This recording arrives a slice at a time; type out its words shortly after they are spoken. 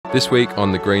This week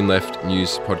on the Green Left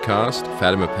News podcast,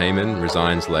 Fatima Payman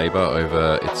resigns Labour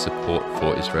over its support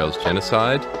for Israel's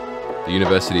genocide. The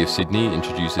University of Sydney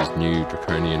introduces new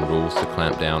draconian rules to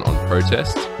clamp down on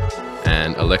protests.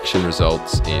 And election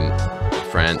results in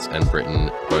France and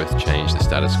Britain both change the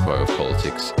status quo of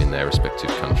politics in their respective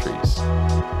countries.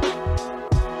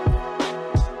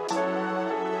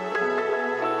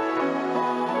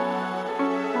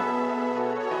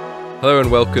 Hello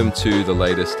and welcome to the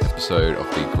latest episode of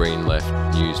the Green Left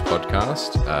News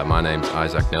podcast. My name's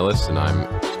Isaac Nellist and I'm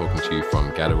talking to you from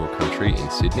Gadigal country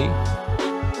in Sydney.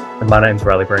 And my name's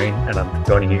Riley Breen and I'm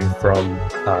joining you from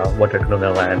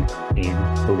draconian land in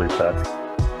Perth.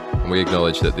 And we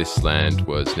acknowledge that this land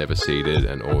was never ceded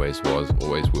and always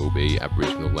will be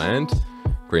Aboriginal land.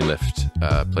 Green Left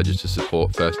pledges to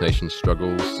support First Nations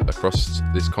struggles across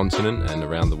this continent and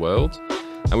around the world.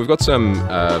 And we've got some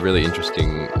really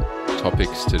interesting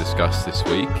topics to discuss this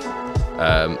week.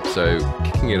 So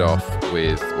kicking it off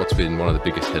with what's been one of the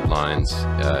biggest headlines,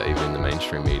 even in the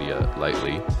mainstream media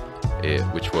lately,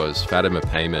 which was Fatima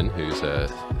Payman, who's a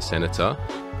senator,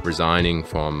 resigning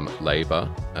from Labour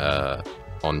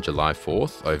on July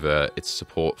 4th over its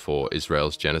support for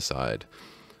Israel's genocide.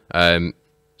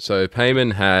 So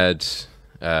Payman had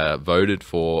voted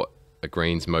for a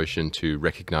Greens motion to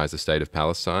recognise the state of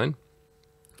Palestine,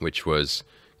 which was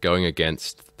going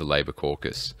against the Labour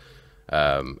caucus,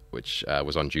 which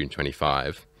was on June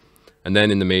 25. And then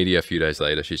in the media a few days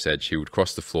later, she said she would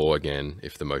cross the floor again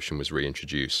if the motion was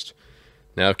reintroduced.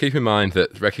 Now, keep in mind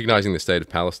that recognising the state of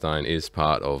Palestine is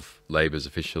part of Labour's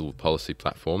official policy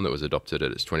platform that was adopted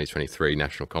at its 2023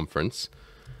 National Conference.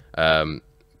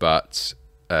 But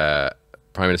Prime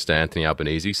Minister Anthony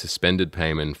Albanese suspended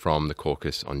Payman from the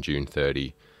caucus on June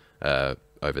 30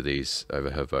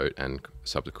 over her vote and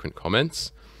subsequent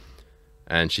comments.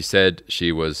 And she said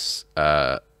she was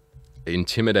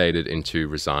intimidated into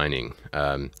resigning.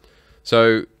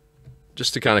 So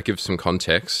just to kind of give some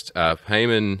context,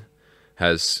 Payman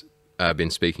has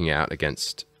been speaking out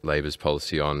against Labour's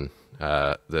policy on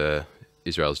the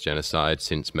Israel's genocide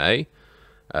since May,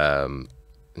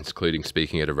 including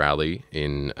speaking at a rally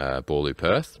in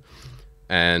Perth.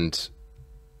 And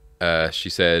she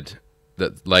said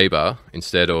that Labour,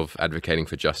 instead of advocating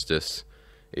for justice,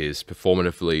 is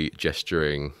performatively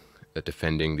gesturing at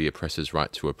defending the oppressor's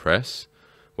right to oppress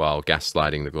while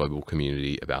gaslighting the global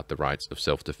community about the rights of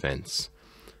self-defense.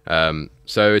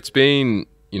 So it's been,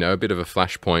 a bit of a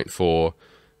flashpoint for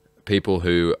people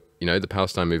who, the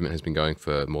Palestine movement has been going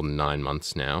for more than 9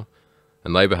 months now,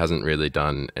 and Labour hasn't really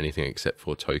done anything except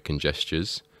for token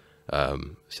gestures,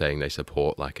 saying they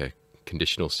support like a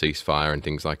conditional ceasefire and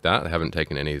things like that. They haven't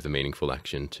taken any of the meaningful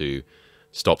action to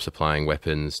stop supplying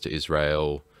weapons to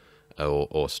Israel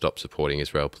or stop supporting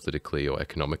Israel politically or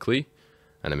economically.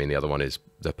 And I mean, the other one is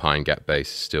the Pine Gap base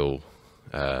is still,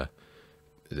 the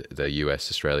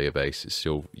US-Australia base is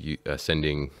still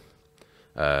sending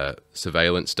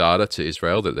surveillance data to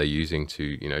Israel that they're using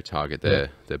to, target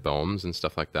their bombs and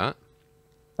stuff like that.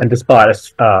 And despite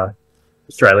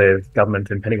Australia's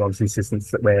government and Pentagon's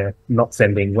insistence that we're not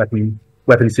sending weapons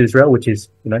to Israel, which is,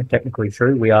 technically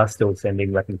true, we are still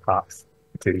sending weapon parts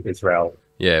to Israel.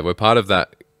 Yeah, we're part of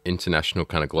that international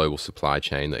kind of global supply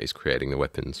chain that is creating the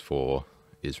weapons for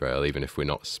Israel. Even if we're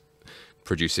not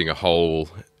producing a whole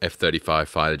F-35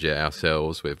 fighter jet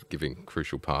ourselves, we're giving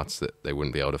crucial parts that they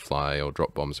wouldn't be able to fly or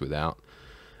drop bombs without.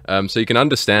 So you can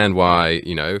understand why,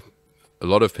 a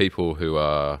lot of people who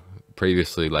are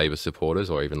previously Labour supporters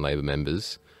or even Labour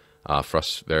members are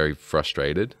very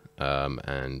frustrated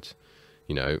and,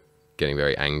 getting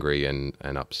very angry and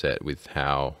upset with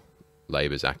how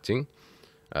Labour's acting.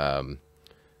 So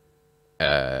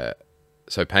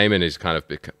Payman has kind of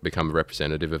become a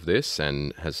representative of this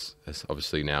and has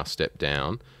obviously now stepped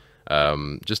down.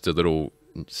 Just a little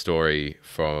story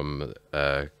from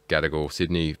Gadigal,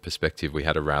 Sydney perspective. We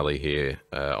had a rally here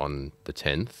on the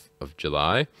 10th of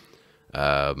July,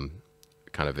 outside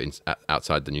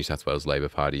the New South Wales Labor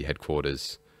Party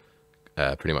headquarters,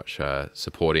 pretty much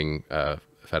supporting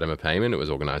Fatima Payman. It was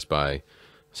organised by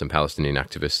some Palestinian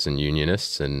activists and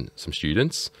unionists and some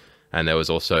students. And there was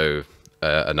also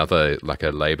another, like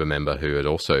a Labour member who had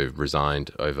also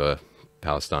resigned over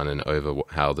Palestine and over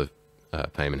how the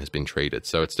Payman has been treated.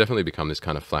 So it's definitely become this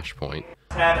kind of flashpoint.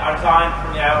 I resigned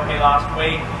from the ALP last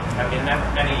week. I've been there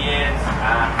for many years,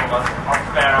 almost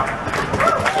office bearer.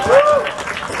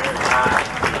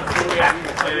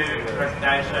 Reacting to the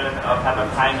resignation of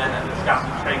Fatima Payman and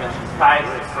discussing treatment she's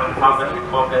faced from the parliamentary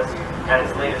caucus and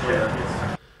its leadership.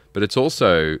 But it's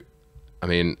also, I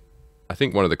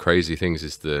think one of the crazy things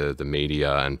is the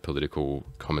media and political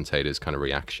commentators' kind of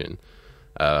reaction.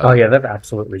 Oh yeah, they've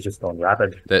absolutely just gone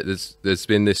rabid. There's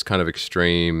been this kind of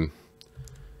extreme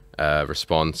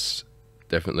response,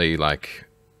 definitely like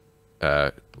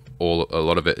a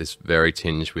lot of it is very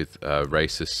tinged with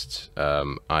racist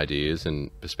ideas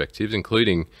and perspectives,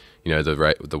 including, you know,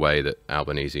 the way that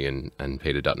Albanese and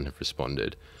Peter Dutton have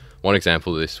responded. One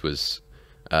example of this was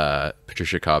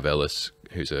Patricia Carvelis,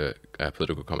 who's a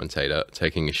political commentator,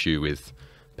 taking issue with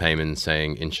Payman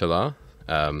saying "Inshallah,"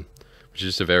 which is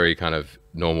just a very kind of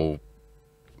normal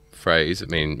phrase,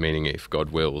 meaning "if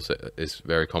God wills," is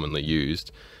very commonly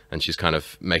used, and she's kind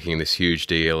of making this huge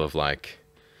deal of like,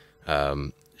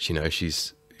 you know,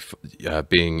 she's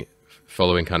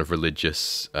following kind of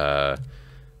religious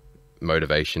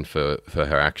motivation for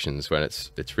her actions, when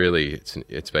it's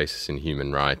basis in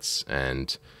human rights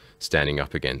and standing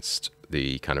up against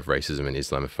the kind of racism and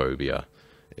Islamophobia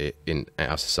in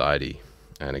our society,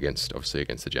 and obviously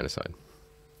against the genocide.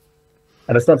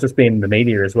 And it's not just been the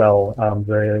media as well.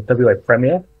 The WA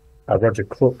Premier, Roger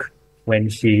Cook, when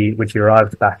she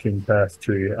arrived back in Perth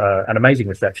to an amazing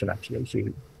reception,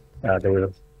 actually. There were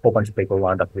a whole bunch of people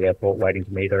lined up at the airport waiting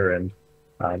to meet her and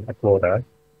applaud her.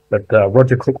 But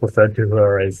Roger Cook referred to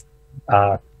her as,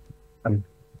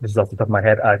 this is off the top of my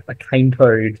head, a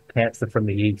cane-toed cancer from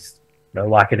the east, you know,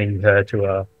 likening her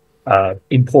to a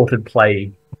imported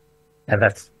plague. And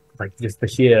that's like just the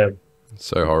sheer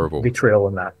so horrible vitriol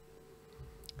in that.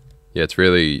 Yeah, it's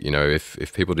really, you know,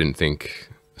 if people didn't think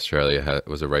Australia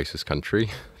was a racist country,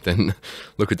 then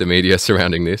look at the media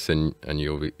surrounding this, and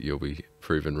you'll be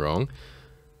proven wrong.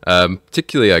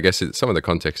 Particularly, I guess some of the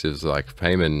context is like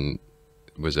Payman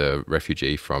was a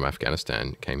refugee from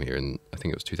Afghanistan, came here in, I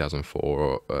think it was 2004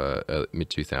 or mid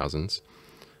 2000s.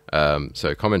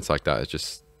 So comments like that is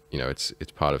just, you know, it's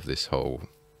part of this whole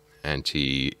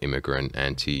anti-immigrant,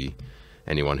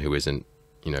 anti-anyone who isn't,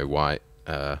 you know, white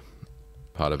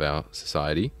part of our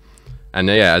society. And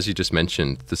yeah, as you just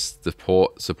mentioned, the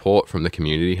support from the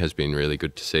community has been really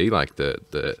good to see. Like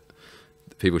the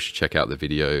people should check out the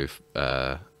video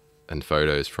and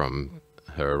photos from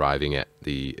her arriving at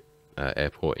the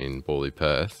airport in Borley,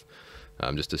 Perth,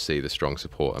 just to see the strong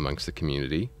support amongst the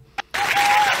community.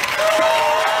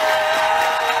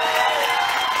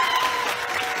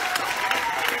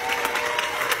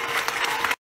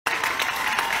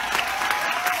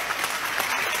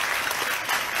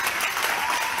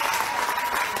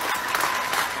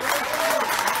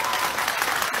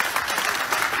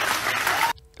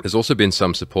 There's also been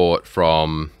some support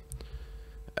from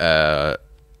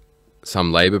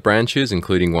some Labor branches,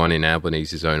 including one in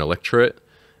Albanese's own electorate,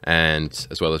 and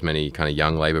as well as many kind of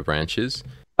young Labor branches.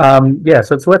 Yeah,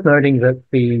 so it's worth noting that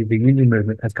the union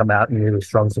movement has come out in really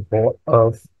strong support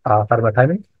of Fatima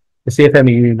Payman. The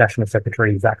CFMEU National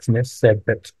Secretary Zach Smith said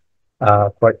that,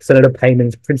 quote, Senator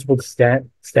Payman's principled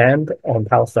stand on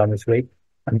Palestine this week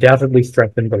undoubtedly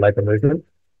strengthened the Labor movement,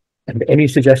 and any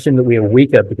suggestion that we are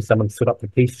weaker because someone stood up for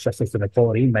peace, justice and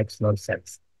equality makes no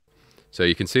sense. So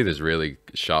you can see there's a really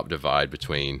sharp divide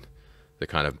between the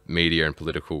kind of media and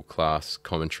political class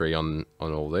commentary on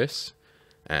all this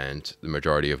and the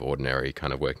majority of ordinary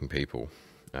kind of working people,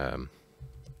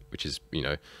 which is, you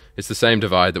know, it's the same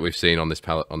divide that we've seen on this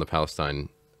on the Palestine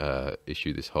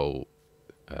issue this whole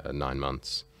 9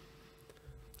 months.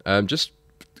 Just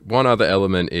one other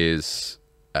element is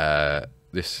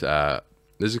there's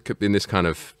been this kind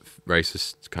of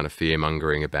racist kind of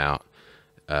fear-mongering about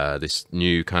this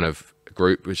new kind of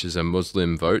group, which is a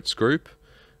Muslim votes group,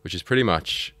 which is pretty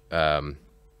much a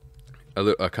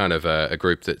kind of a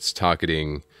group that's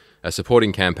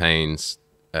supporting campaigns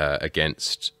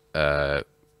against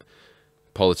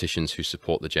politicians who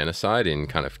support the genocide in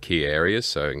kind of key areas,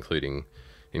 so including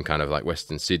in kind of like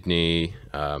Western Sydney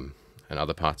and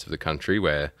other parts of the country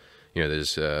where, you know,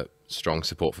 there's strong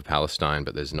support for Palestine,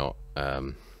 but there's not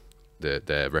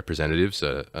their representatives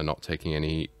are not taking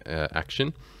any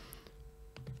action.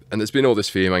 And there's been all this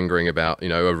fear-mongering about, you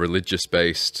know, a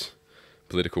religious-based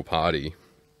political party,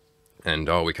 and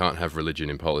we can't have religion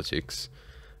in politics.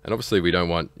 And obviously we don't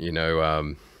want, you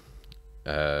know,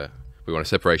 we want a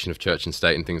separation of church and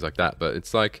state and things like that. But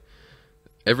it's like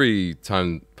every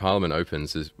time Parliament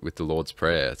opens is with the Lord's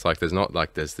Prayer. It's like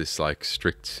there's this like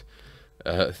strict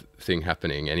thing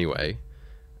happening anyway,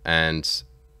 and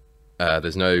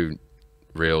there's no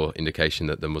real indication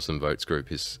that the Muslim Votes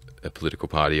Group is a political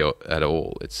party at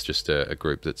all. It's just a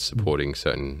group that's supporting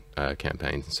certain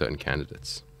campaigns and certain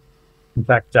candidates. In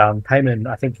fact, Payman,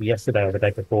 I think yesterday or the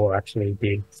day before, actually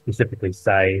did specifically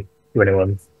say to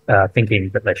anyone thinking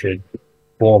that they should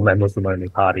form a Muslim-only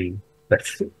party, that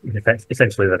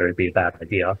essentially that it would be a bad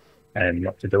idea and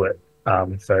not to do it.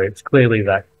 So it's clearly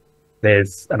that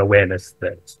there's an awareness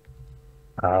that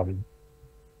Um,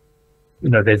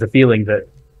 there's a feeling that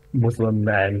Muslim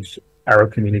and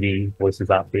Arab community voices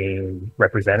aren't being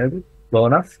represented well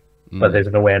enough, but there's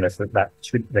an awareness that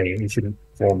you shouldn't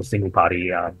form a single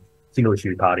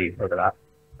issue party over that.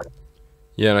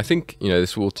 Yeah, and I think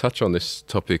this we'll touch on this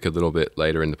topic a little bit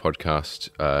later in the podcast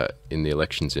in the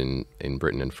elections in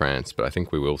Britain and France, but I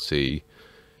think we will see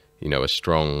a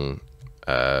strong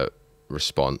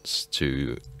response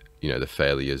to the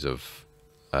failures of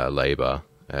Labor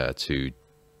to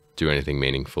do anything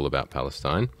meaningful about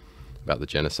Palestine, about the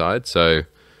genocide. So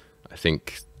I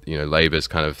think Labor's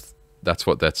kind of that's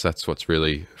what's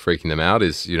really freaking them out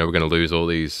is we're going to lose all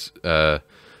these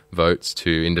votes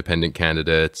to independent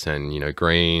candidates and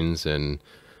Greens and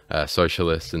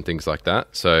socialists and things like that.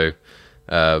 So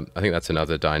I think that's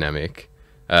another dynamic.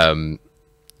 I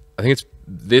think it's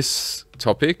this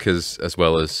topic as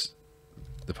well as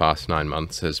the past 9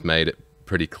 months has made it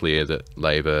pretty clear that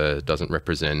Labor doesn't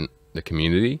represent the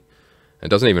community. It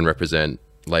doesn't even represent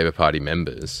Labor Party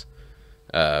members,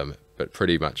 but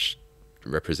pretty much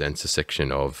represents a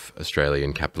section of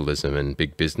Australian capitalism and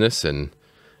big business and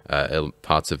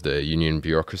parts of the union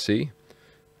bureaucracy.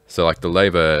 So like the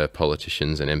Labor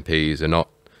politicians and MPs are not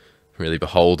really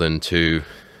beholden to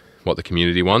what the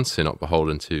community wants. They're not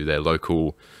beholden to their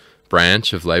local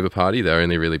branch of Labor Party. They're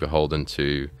only really beholden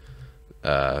to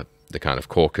the kind of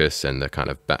caucus and the kind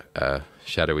of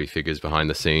shadowy figures behind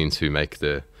the scenes who make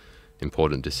the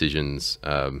important decisions.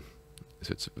 So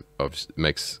it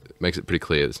makes it pretty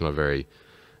clear it's not a very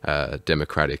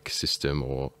democratic system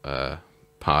or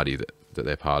party that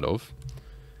they're part of.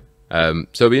 So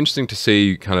it'll be interesting to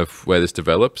see kind of where this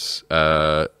develops.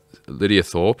 Lydia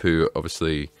Thorpe, who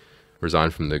obviously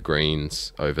resigned from the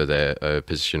Greens over their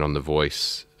position on The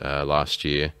Voice last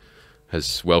year,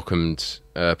 has welcomed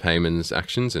Payman's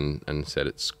actions and said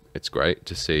it's great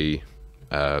to see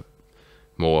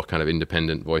more kind of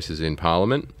independent voices in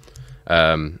Parliament.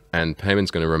 And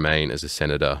Payman's going to remain as a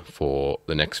senator for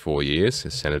the next 4 years.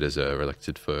 As senators are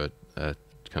elected for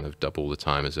kind of double the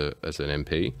time as an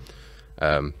MP.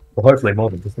 Well, hopefully more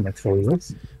than just the next 4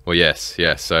 years. Well, yes.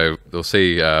 So we'll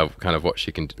see kind of what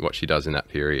she does in that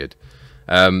period.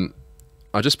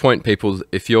 I'll just point people,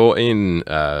 if you're in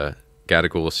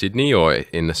Gadigal or Sydney or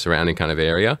in the surrounding kind of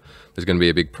area, there's going to be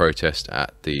a big protest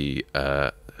at the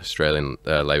Australian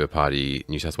Labor Party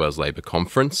New South Wales Labor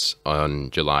Conference on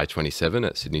July 27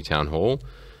 at Sydney Town Hall.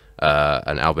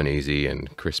 And Albanese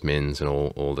and Chris Minns and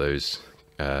all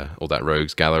that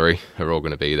rogues gallery are all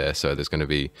going to be there. So there's going to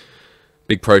be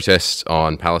big protests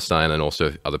on Palestine and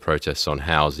also other protests on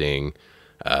housing,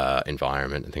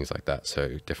 environment and things like that.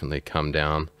 So definitely come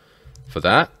down for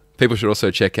that. People should also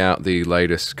check out the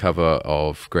latest cover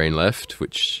of Green Left,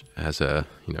 which has a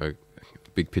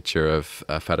big picture of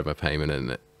Fatima Payman,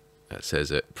 and it says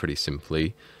it pretty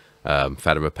simply.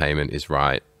 Fatima Payman is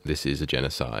right. This is a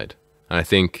genocide. And I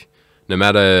think no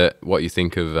matter what you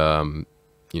think of,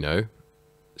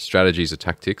 strategies or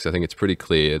tactics, I think it's pretty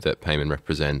clear that Payman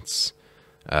represents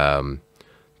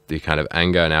the kind of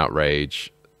anger and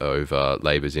outrage over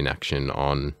Labor's inaction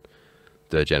on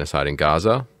the genocide in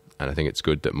Gaza. And I think it's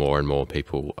good that more and more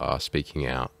people are speaking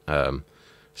out.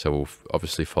 So we'll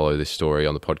obviously follow this story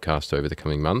on the podcast over the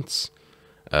coming months.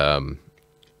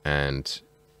 And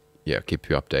yeah, keep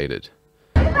you updated.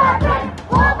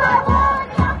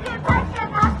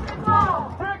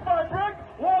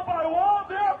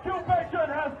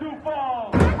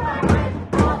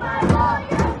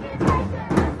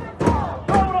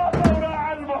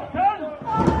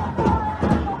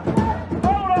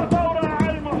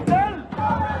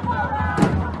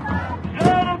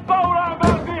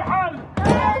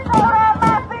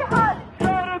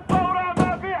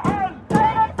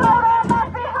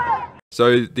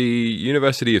 So the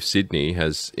University of Sydney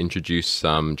has introduced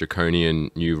some draconian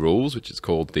new rules, which is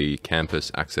called the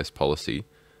Campus Access Policy,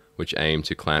 which aim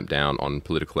to clamp down on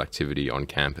political activity on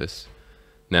campus.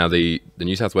 Now, the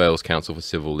New South Wales Council for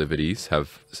Civil Liberties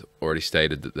have already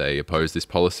stated that they oppose this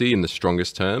policy in the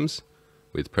strongest terms,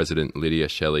 with President Lydia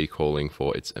Shelley calling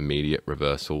for its immediate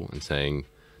reversal and saying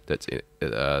that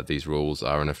these rules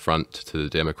are an affront to the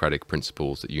democratic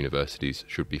principles that universities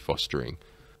should be fostering.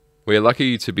 We are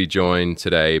lucky to be joined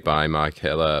today by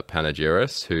Markela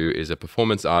Panegyres, who is a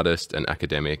performance artist and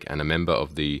academic and a member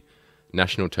of the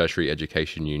National Tertiary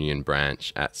Education Union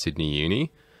branch at Sydney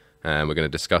Uni. And we're going to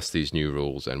discuss these new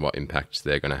rules and what impacts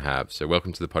they're going to have. So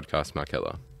welcome to the podcast,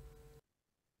 Markela.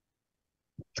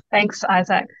 Thanks,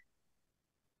 Isaac.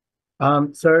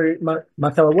 So,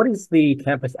 Markela, what is the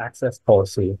campus access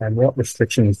policy and what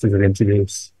restrictions does it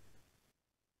introduce?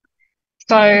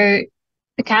 So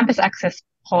the campus access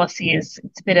policy it's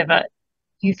a bit of a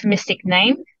euphemistic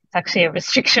name. It's actually a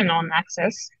restriction on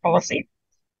access policy.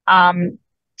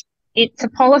 It's a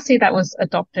policy that was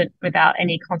adopted without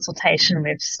any consultation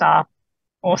with staff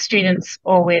or students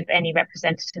or with any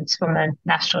representatives from the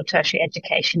National Tertiary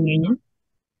Education Union.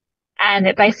 And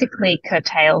it basically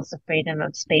curtails the freedom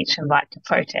of speech and right to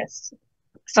protest.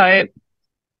 So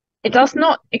it does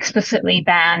not explicitly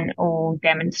ban all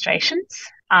demonstrations,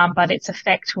 but its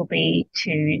effect will be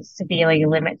to severely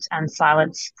limit and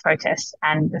silence protests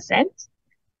and dissent.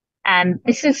 And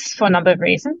this is for a number of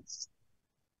reasons.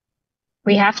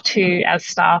 We have to, as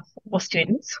staff or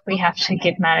students, we have to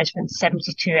give management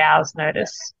 72 hours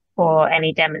notice for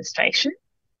any demonstration.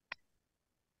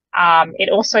 It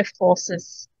also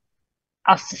forces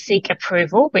us to seek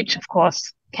approval, which of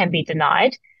course can be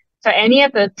denied. So any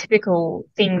of the typical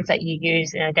things that you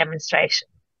use in a demonstration,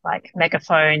 like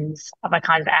megaphones, other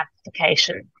kinds of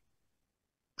amplification.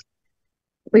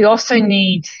 We also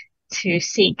need to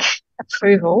seek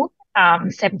approval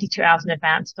 72 hours in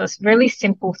advance for really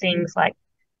simple things like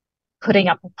putting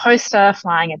up a poster,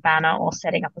 flying a banner, or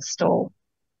setting up a stall.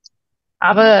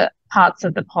 Other parts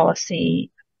of the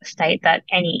policy state that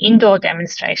any indoor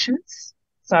demonstrations,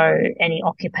 so any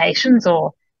occupations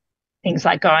or things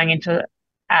like going into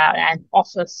an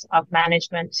office of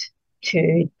management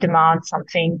to demand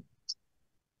something,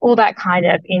 all that kind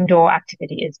of indoor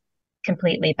activity is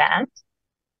completely banned.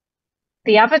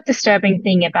 The other disturbing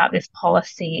thing about this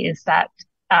policy is that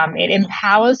it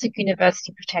empowers the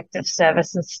University Protective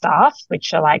Services staff,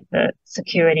 which are like the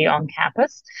security on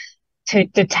campus, to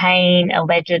detain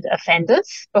alleged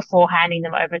offenders before handing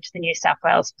them over to the New South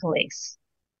Wales Police.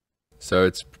 So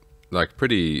it's like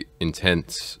pretty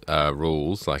intense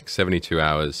rules, like 72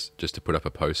 hours just to put up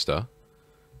a poster.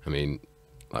 I mean,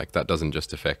 like that doesn't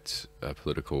just affect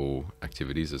political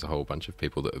activities. There's a whole bunch of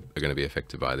people that are going to be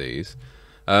affected by these.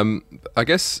 I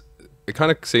guess it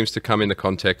kind of seems to come in the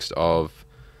context of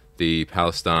the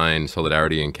Palestine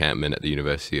Solidarity encampment at the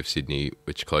University of Sydney,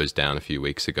 which closed down a few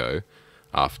weeks ago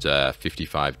after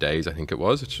 55 days, I think it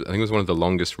was, which I think was one of the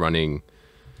longest running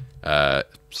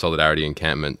Solidarity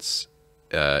encampments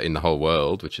in the whole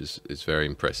world, which is very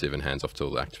impressive and hands off to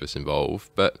all the activists involved.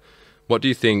 But what do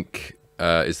you think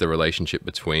is the relationship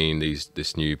between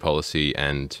this new policy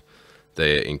and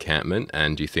the encampment?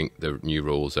 And do you think the new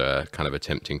rules are kind of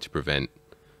attempting to prevent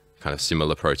kind of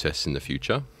similar protests in the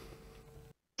future?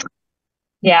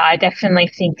 Yeah, I definitely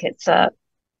think it's a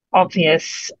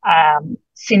obvious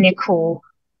cynical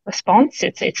response.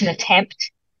 It's an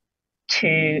attempt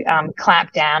to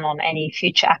clamp down on any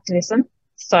future activism.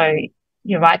 So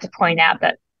you're right to point out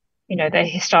that, you know, the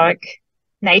historic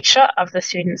nature of the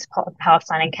students'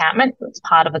 Palestine encampment was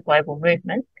part of a global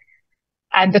movement.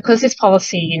 And because this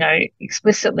policy, you know,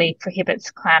 explicitly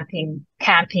prohibits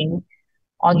camping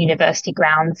on university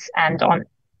grounds and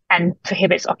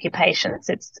prohibits occupations,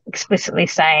 it's explicitly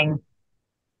saying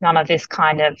none of this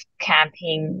kind of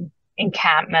camping,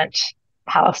 encampment,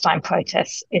 Palestine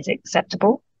protests is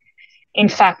acceptable. In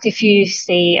fact, if you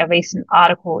see a recent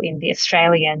article in The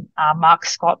Australian, Mark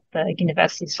Scott, the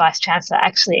university's vice-chancellor,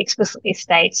 actually explicitly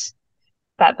states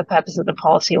that the purpose of the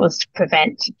policy was to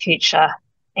prevent future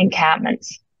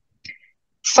encampments.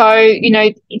 So, you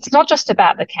know, it's not just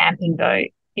about the camping though.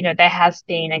 You know, there has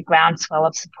been a groundswell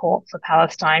of support for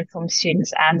Palestine from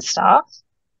students and staff.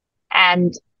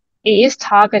 And it is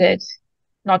targeted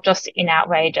not just in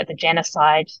outrage at the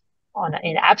genocide in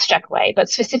an abstract way, but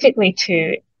specifically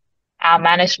to our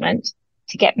management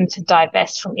to get them to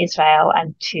divest from Israel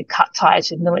and to cut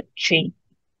ties with military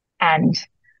and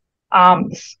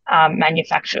arms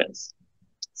manufacturers.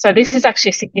 So this is actually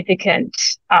a significant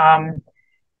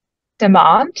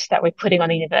demand that we're putting on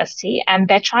the university, and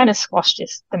they're trying to squash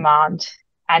this demand.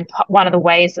 And one of the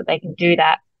ways that they can do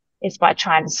that is by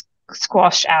trying to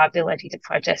squash our ability to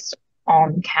protest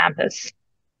on campus.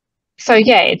 So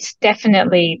yeah, it's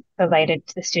definitely related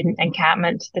to the student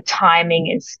encampment. The timing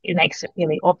it makes it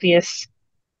really obvious.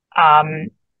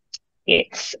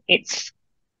 It's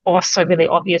also really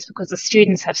obvious because the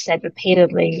students have said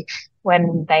repeatedly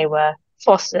when they were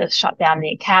forced to shut down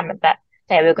the encampment that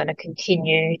they were going to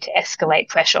continue to escalate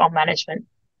pressure on management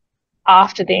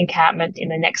after the encampment in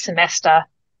the next semester.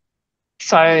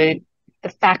 So the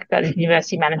fact that the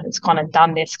university management's gone and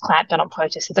done this clampdown on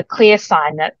protests is a clear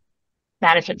sign that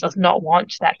management does not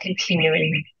want that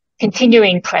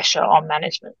continuing pressure on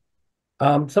management.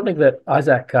 Something that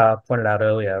Isaac pointed out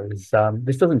earlier is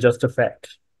this doesn't just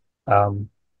affect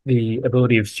the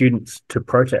ability of students to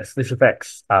protest. This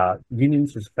affects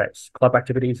unions, this affects club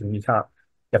activities, and you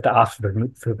have to ask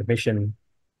for permission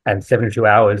and 72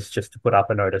 hours just to put up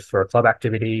a notice for a club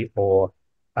activity or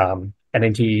an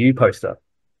NTEU poster.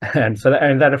 And so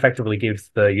that effectively gives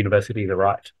the university the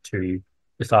right to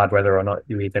decide whether or not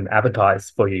you even advertise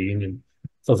for your union.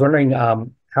 So I was wondering how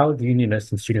have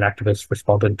unionists and student activists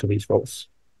responded to these rules?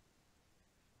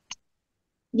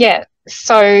 Yeah,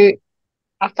 so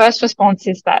our first response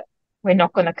is that we're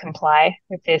not going to comply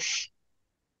with this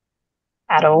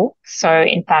at all. So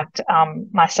in fact,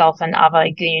 myself and other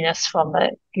unionists from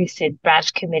the USyd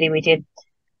branch committee, we did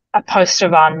a poster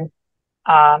run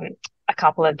a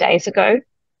couple of days ago in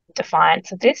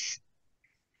defiance of this.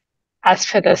 As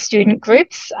for the student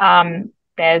groups,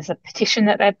 there's a petition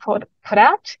that they put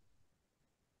out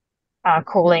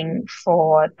calling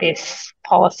for this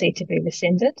policy to be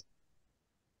rescinded.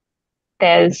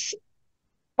 There's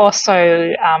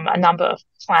also a number of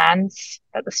plans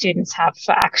that the students have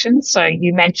for action. So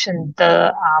you mentioned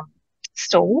the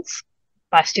stalls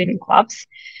by student clubs.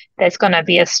 There's going to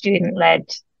be a student-led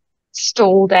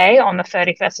stall day on the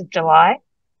 31st of July,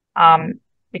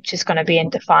 which is going to be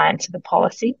in defiance of the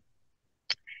policy.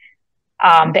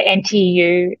 The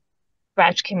NTU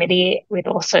branch committee would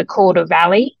also called a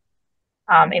rally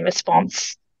in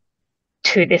response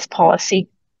to this policy,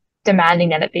 demanding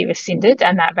that it be rescinded,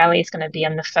 and that rally is going to be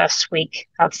in the first week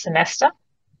of semester.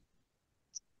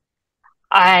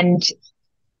 And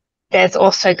there's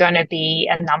also going to be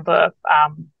a number of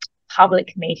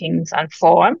public meetings and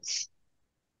forums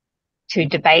to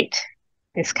debate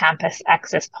this campus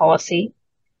access policy,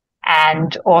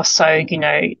 and also,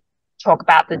 talk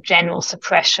about the general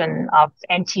suppression of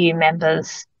NTU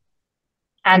members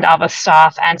and other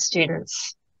staff and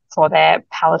students for their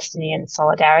Palestinian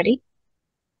solidarity.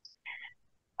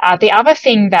 The other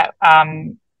thing that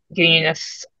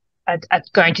unionists are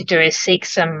going to do is seek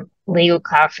some legal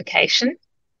clarification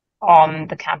on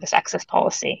the campus access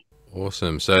policy.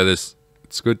 Awesome. So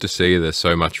it's good to see there's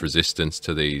so much resistance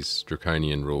to these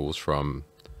draconian rules from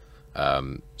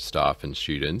staff and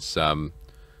students.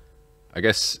 I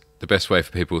guess the best way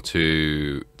for people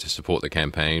to support the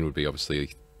campaign would be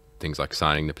obviously things like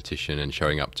signing the petition and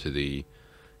showing up to the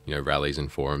rallies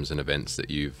and forums and events that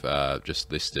you've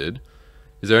just listed.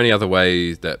 Is there any other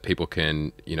ways that people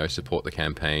can support the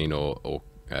campaign or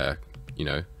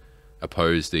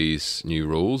oppose these new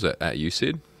rules at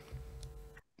USyd?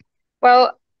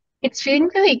 Well, it's been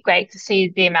really great to see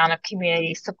the amount of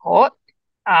community support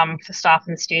for staff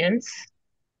and students.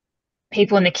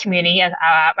 People in the community are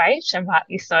outraged, and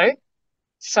rightly so.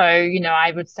 So,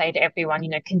 I would say to everyone,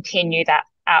 continue that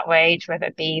outrage, whether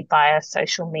it be via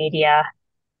social media,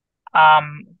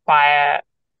 via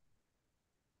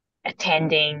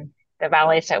attending the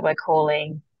rallies that we're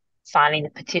calling, signing the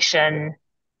petition.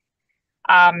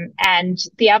 And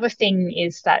the other thing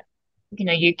is that,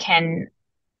 you can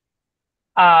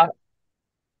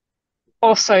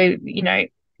also,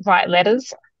 write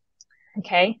letters,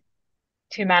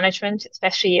 to management,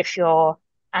 especially if you're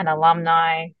an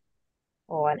alumni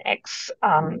or an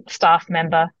ex-staff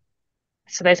member.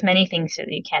 So there's many things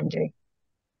that you can do.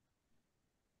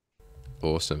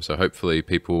 Awesome. So hopefully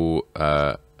people who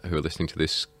are listening to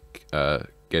this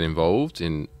get involved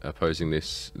in opposing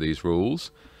these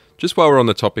rules. Just while we're on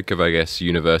the topic of, I guess,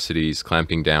 universities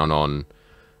clamping down on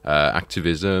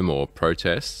activism or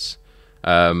protests,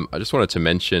 I just wanted to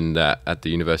mention that at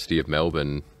the University of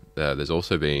Melbourne, there's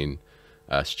also been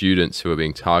students who are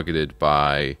being targeted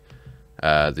by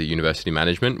the university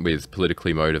management with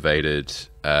politically motivated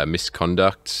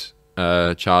misconduct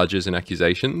charges and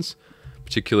accusations,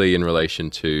 particularly in relation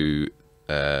to,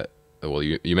 well,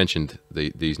 you mentioned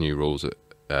these new rules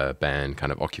ban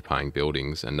kind of occupying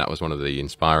buildings, and that was one of the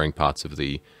inspiring parts of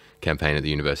the campaign at the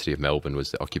University of Melbourne,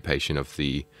 was the occupation of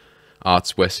the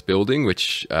Arts West building,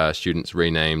 which students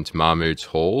renamed Mahmoud's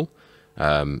Hall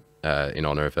in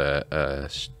honor of a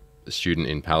student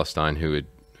in Palestine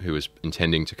who was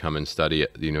intending to come and study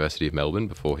at the University of Melbourne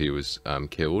before he was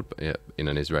killed in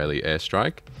an Israeli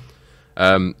airstrike.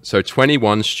 So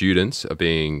 21 students are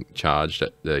being charged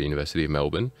at the University of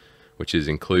Melbourne, which is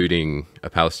including a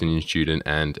Palestinian student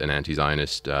and an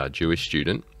anti-Zionist Jewish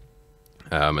student.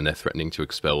 And they're threatening to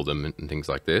expel them and things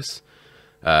like this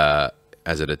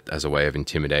as a way of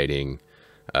intimidating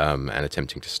and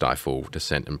attempting to stifle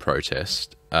dissent and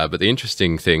protest. But the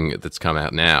interesting thing that's come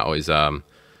out now is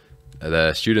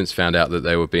the students found out that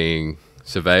they were being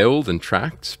surveilled and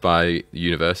tracked by the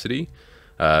university.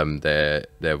 Their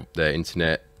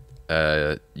internet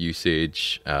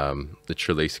usage,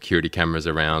 literally security cameras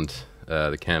around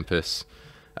the campus,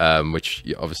 which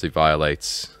obviously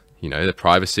violates their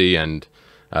privacy and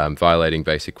violating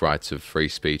basic rights of free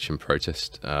speech and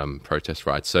protest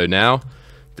rights. So now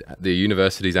the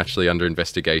university is actually under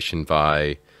investigation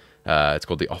by it's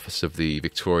called the Office of the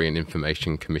Victorian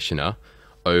Information Commissioner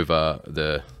over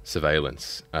the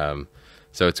surveillance.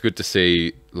 So it's good to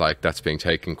see like that's being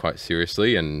taken quite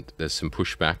seriously, and there's some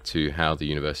pushback to how the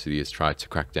university has tried to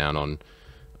crack down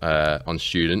on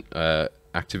student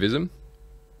activism.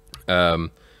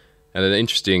 And an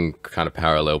interesting kind of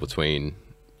parallel between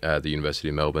the University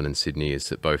of Melbourne and Sydney is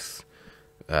that both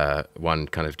won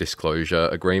kind of disclosure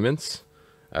agreements,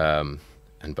 and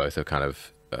both are kind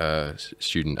of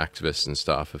student activists and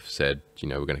staff have said, you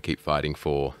know, we're going to keep fighting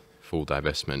for full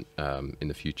divestment in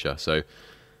the future. So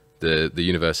the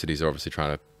universities are obviously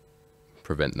trying to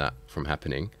prevent that from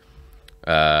happening.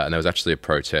 And there was actually a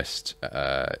protest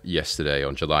yesterday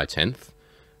on July 10th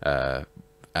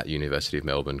at the University of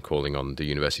Melbourne, calling on the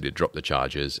university to drop the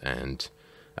charges, and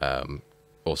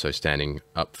also standing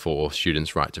up for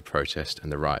students' right to protest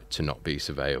and the right to not be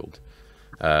surveilled.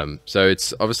 So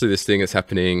it's obviously this thing that's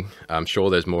happening. I'm sure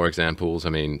there's more examples. I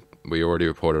mean, we already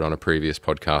reported on a previous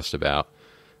podcast about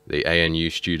the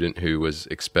ANU student who was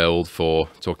expelled for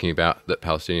talking about that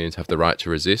Palestinians have the right to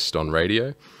resist on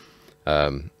radio.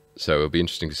 So it'll be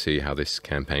interesting to see how this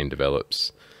campaign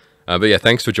develops. But yeah,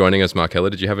 thanks for joining us, Markela.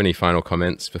 Did you have any final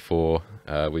comments before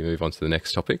we move on to the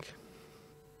next topic?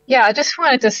 Yeah, I just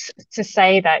wanted to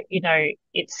say that, you know,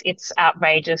 it's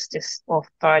outrageous, this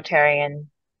authoritarian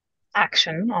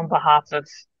action on behalf of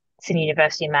Sydney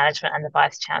University management and the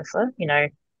Vice Chancellor, you know,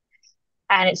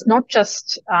 and it's not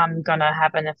just going to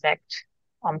have an effect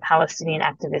on Palestinian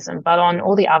activism, but on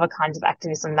all the other kinds of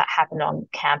activism that happen on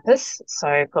campus.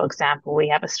 So, for example, we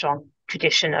have a strong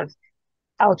tradition of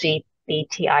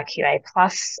LGBTIQA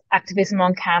plus activism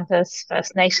on campus,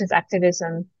 First Nations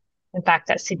activism. In fact,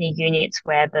 at Sydney Uni, it's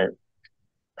where the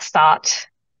start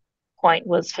point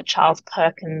was for Charles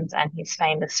Perkins and his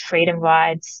famous freedom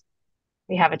rides.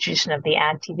 We have a tradition of the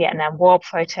anti-Vietnam War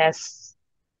protests,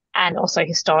 and also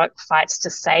historic fights to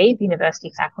save university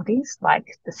faculties,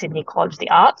 like the Sydney College of the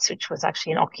Arts, which was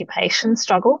actually an occupation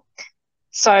struggle.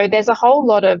 So there's a whole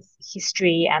lot of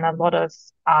history and a lot of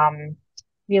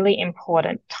really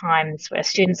important times where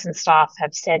students and staff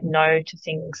have said no to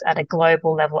things at a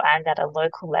global level and at a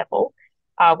local level,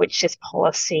 which this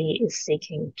policy is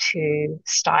seeking to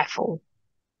stifle.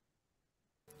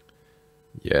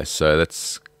 Yeah, so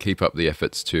let's keep up the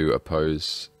efforts to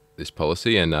oppose this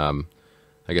policy, and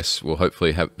I guess we'll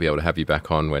hopefully be able to have you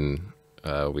back on when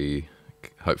we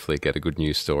hopefully get a good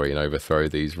news story and overthrow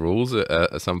these rules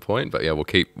at some point. But yeah, we'll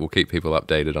keep people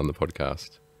updated on the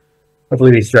podcast.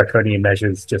 Hopefully these draconian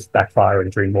measures just backfire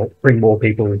and bring more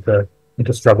people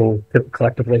into struggle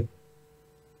collectively.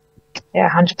 Yeah,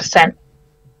 100%.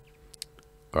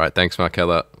 All right, thanks,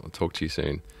 Markela. I'll talk to you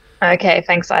soon. Okay,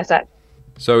 thanks, Isaac.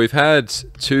 So we've had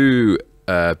two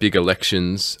big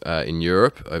elections in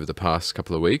Europe over the past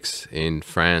couple of weeks, in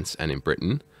France and in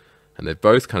Britain, and they've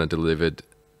both kind of delivered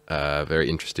very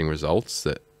interesting results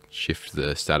that shift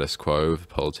the status quo of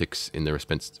politics in the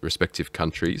respective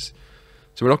countries.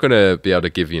 So we're not going to be able to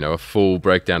give, you know, a full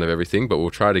breakdown of everything, but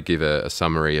we'll try to give a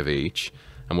summary of each.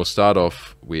 And we'll start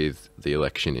off with the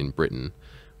election in Britain,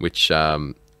 which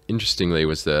interestingly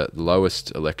was the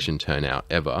lowest election turnout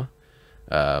ever.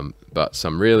 But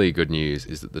some really good news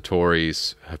is that the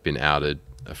Tories have been outed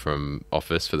from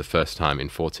office for the first time in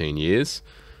 14 years,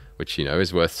 which, you know,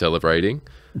 is worth celebrating.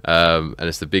 And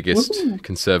it's the biggest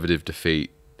Conservative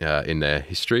defeat in their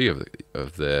history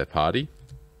of their party.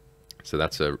 So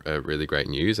that's a really great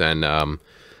news. And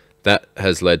that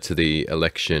has led to the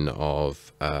election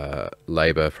of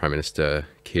Labour Prime Minister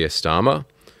Keir Starmer,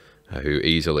 who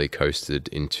easily coasted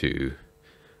into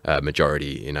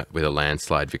majority with a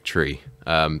landslide victory.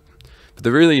 But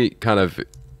the really kind of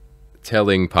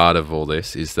telling part of all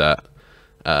this is that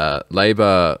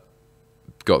Labour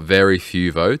got very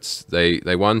few votes. They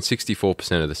won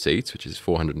 64% of the seats, which is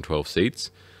 412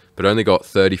 seats, but only got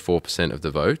 34% of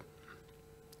the vote.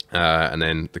 And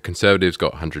then the Conservatives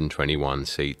got 121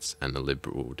 seats and the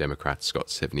Liberal Democrats got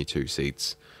 72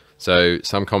 seats. So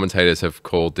some commentators have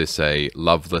called this a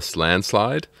loveless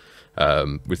landslide,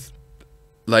 with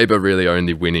Labour really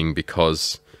only winning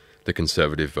because the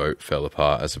Conservative vote fell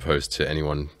apart, as opposed to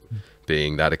anyone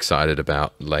being that excited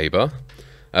about Labour.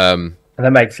 And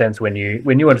that makes sense when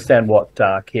you understand what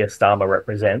Keir Starmer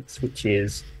represents, which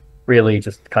is really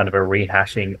just kind of a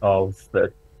rehashing of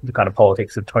the kind of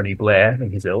politics of Tony Blair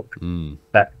and his ilk.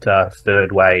 That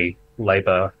third way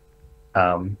Labour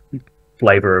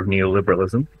flavour of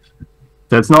neoliberalism.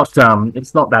 So it's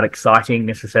not that exciting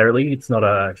necessarily. It's not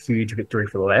a huge victory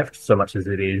for the left so much as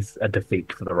it is a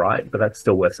defeat for the right, but that's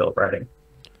still worth celebrating.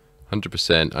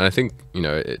 100%. And I think, you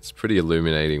know, it's pretty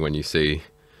illuminating when you see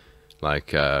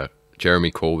like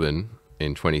Jeremy Corbyn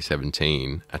in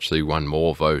 2017 actually won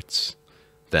more votes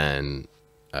than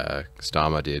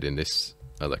Starmer did in this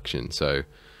election. So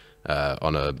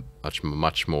on a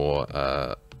much more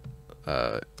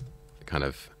kind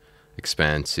of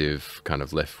expansive, kind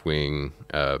of left-wing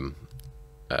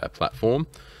platform.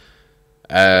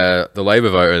 The Labour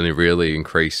vote only really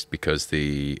increased because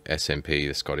the SNP,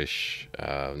 the Scottish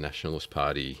Nationalist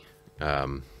Party,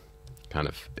 kind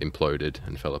of imploded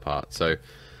and fell apart. So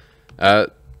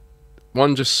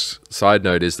one just side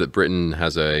note is that Britain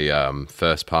has a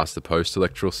first past the post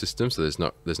electoral system, so there's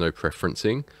no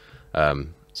preferencing.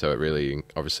 So it really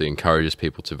obviously encourages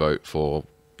people to vote for,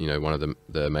 you know, one of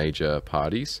the major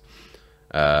parties.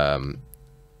 But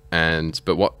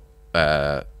what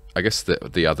I guess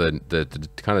the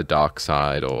kind of dark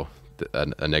side, or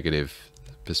a negative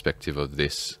perspective of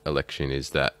this election, is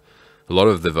that a lot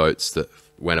of the votes that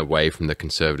went away from the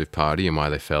Conservative Party, and why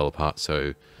they fell apart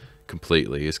so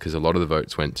completely, is because a lot of the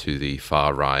votes went to the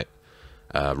far right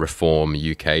Reform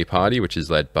UK Party, which is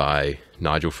led by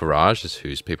Nigel Farage,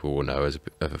 whose people will know as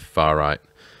a far right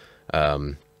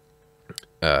kind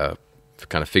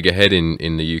of figurehead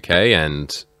in the UK,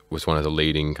 and was one of the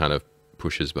leading kind of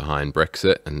pushes behind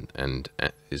Brexit, and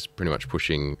is pretty much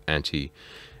pushing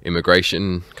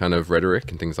anti-immigration kind of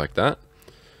rhetoric and things like that.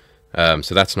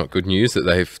 So that's not good news that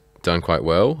they've done quite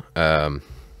well. And,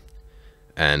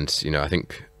 you know, I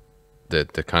think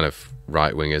the kind of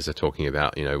right-wingers are talking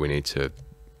about, you know, we need to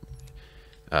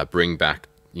bring back,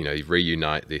 you know,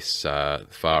 reunite this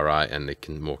far right and the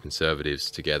more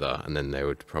conservatives together, and then they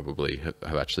would probably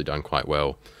have actually done quite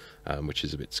well, which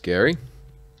is a bit scary.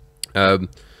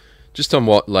 Just on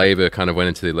what Labour kind of went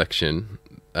into the election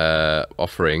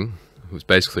offering, was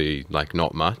basically like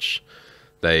not much.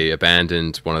 They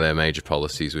abandoned one of their major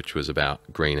policies, which was about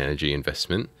green energy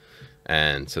investment,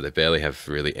 and so they barely have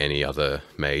really any other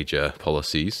major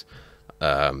policies.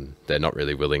 They're not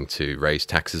really willing to raise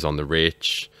taxes on the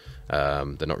rich.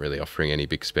 They're not really offering any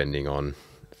big spending on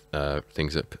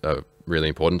things that are really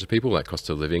important to people, like cost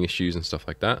of living issues and stuff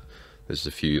like that. There's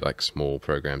a few like small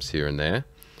programs here and there.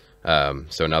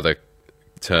 So another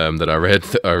term that I read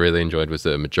that I really enjoyed was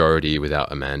the majority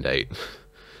without a mandate,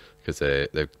 because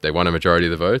they won a majority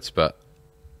of the votes, but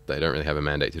they don't really have a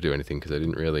mandate to do anything because they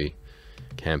didn't really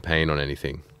campaign on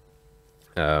anything.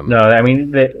 No, I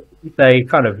mean, they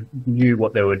kind of knew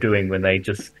what they were doing when they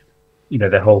just, you know,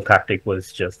 their whole tactic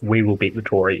was just, we will beat the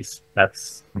Tories.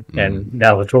 And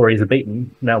now the Tories are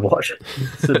beaten. Now what?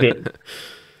 It's a bit,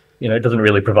 you know, it doesn't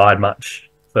really provide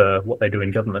much for what they do in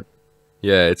government.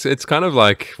 Yeah, it's kind of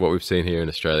like what we've seen here in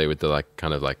Australia with the like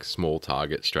kind of like small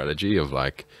target strategy of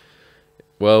like,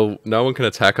 well, no one can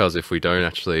attack us if we don't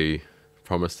actually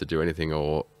promise to do anything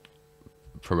or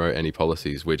promote any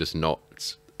policies. We're just not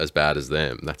as bad as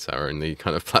them. That's our only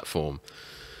kind of platform.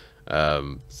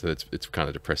 So it's kind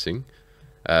of depressing.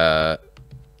 I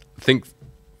think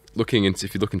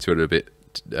if you look into it a bit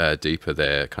deeper,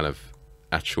 their kind of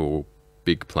actual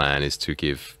big plan is to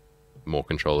give more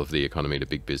control of the economy to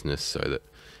big business, so that,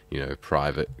 you know,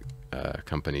 private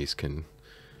companies can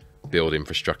build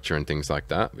infrastructure and things like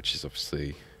that, which is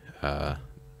obviously not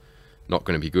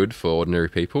going to be good for ordinary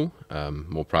people.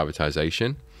 More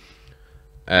privatization,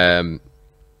 and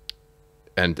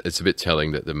it's a bit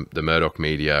telling that the Murdoch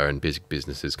media and big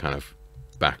businesses kind of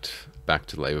backed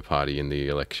the Labour Party in the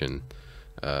election,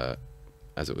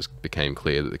 as it became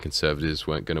clear that the Conservatives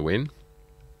weren't going to win.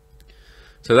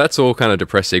 So that's all kind of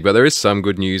depressing, but there is some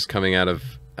good news coming out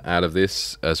of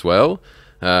this as well.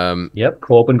 Yep,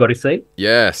 Corbyn got his seat.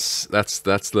 Yes, that's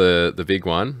the big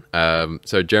one.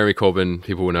 So Jeremy Corbyn,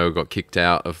 people will know, got kicked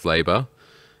out of Labour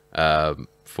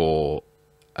for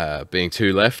being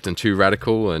too left and too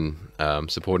radical and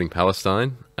supporting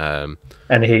Palestine. And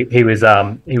he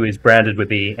was branded with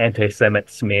the anti-Semite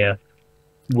smear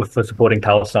for supporting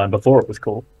Palestine before it was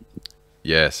cool.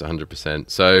 Yes,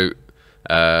 100%. So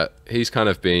he's kind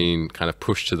of been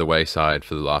pushed to the wayside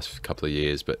for the last couple of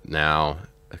years, but now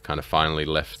kind of finally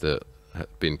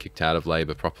been kicked out of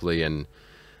Labour properly, and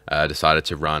decided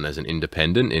to run as an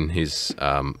independent in his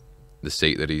the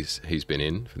seat that he's been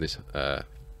in for this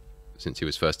since he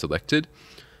was first elected,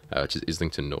 which is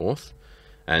Islington North.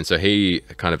 And so he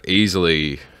kind of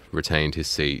easily retained his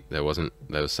seat. There was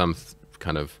some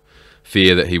kind of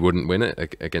fear that he wouldn't win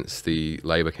it against the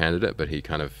Labour candidate, but he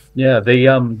kind of... Yeah,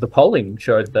 the polling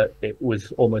showed that it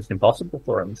was almost impossible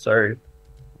for him. So, you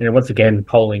know, once again,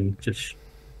 polling just,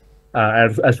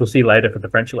 as we'll see later for the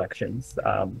French elections,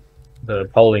 the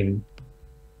polling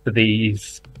for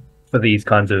these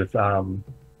kinds of...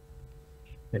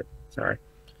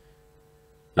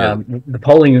 the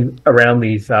polling around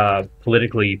these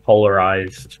politically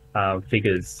polarized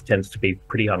figures tends to be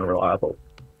pretty unreliable.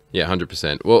 Yeah,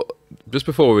 100%. Well, just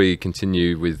before we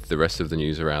continue with the rest of the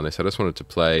news around this, I just wanted to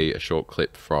play a short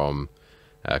clip from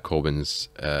Corbyn's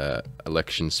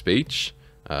election speech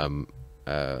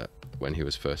when he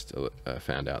was first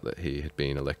found out that he had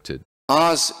been elected.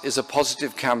 Ours is a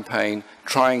positive campaign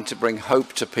trying to bring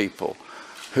hope to people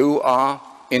who are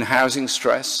in housing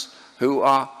stress, who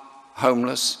are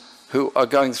homeless, who are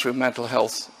going through mental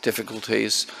health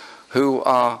difficulties, who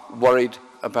are worried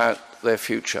about their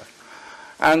future.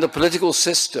 And the political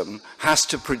system has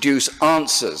to produce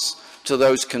answers to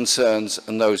those concerns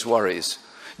and those worries.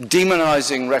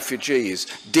 Demonising refugees,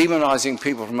 demonising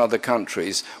people from other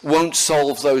countries won't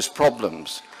solve those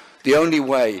problems. The only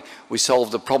way we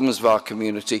solve the problems of our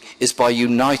community is by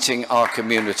uniting our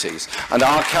communities. And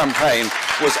our campaign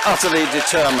was utterly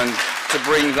determined to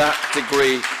bring that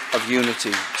degree of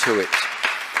unity to it.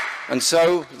 And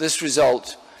so this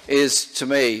result is, to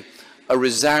me, a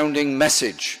resounding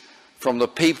message from the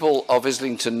people of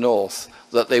Islington North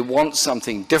that they want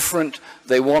something different,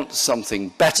 they want something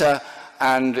better,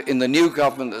 and in the new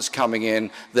government that's coming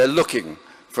in, they're looking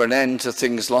for an end to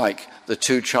things like the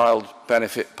two-child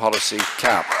benefit policy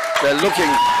cap. They're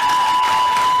looking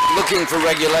for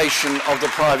regulation of the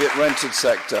private rented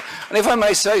sector. And if I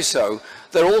may say so,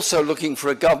 they're also looking for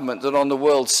a government that on the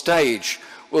world stage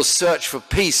will search for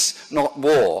peace, not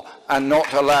war, and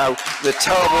not allow the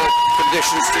terrible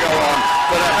conditions to go on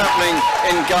that are happening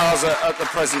in Gaza at the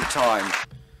present time.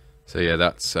 So yeah,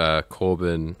 that's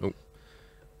Corbyn. Oh.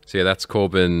 So yeah, that's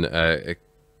Corbyn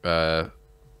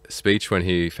speech when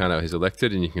he found out he's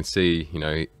elected, and you can see, you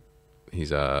know,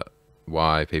 he's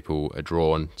why people are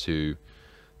drawn to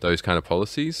those kind of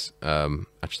policies,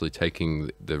 actually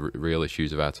taking the real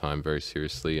issues of our time very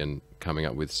seriously and coming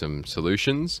up with some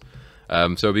solutions.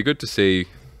 So it'll be good to see,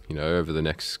 you know, over the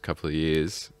next couple of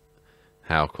years,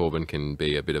 how Corbyn can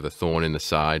be a bit of a thorn in the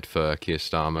side for Keir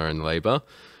Starmer and Labour,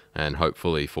 and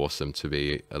hopefully force them to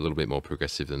be a little bit more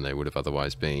progressive than they would have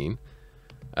otherwise been.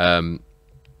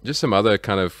 Just some other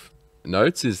kind of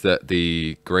notes is that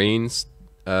the Greens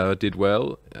did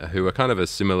well, who are kind of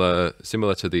similar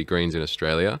to the Greens in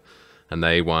Australia, and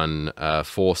they won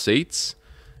 4 seats.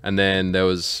 And then there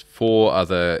was 4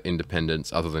 other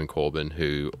independents other than Corbyn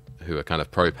who are kind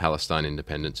of pro-Palestine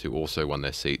independents who also won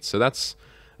their seats. So that's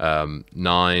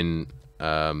 9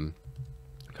 kind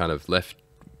of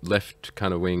left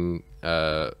kind of wing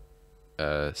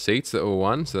seats that were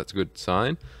won. So that's a good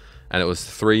sign. And it was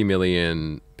 3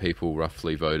 million people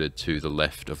roughly voted to the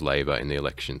left of Labour in the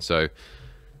election. So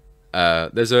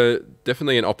there's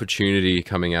definitely an opportunity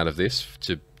coming out of this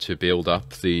to build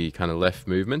up the kind of left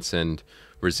movements and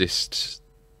resist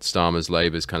Starmer's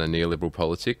Labour's kind of neoliberal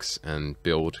politics and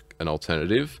build an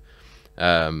alternative.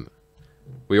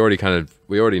 We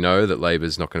already know that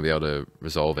Labour's not going to be able to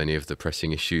resolve any of the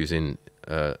pressing issues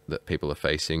that people are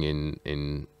facing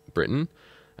in Britain.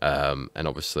 And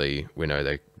obviously we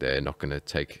know they're not going to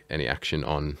take any action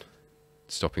on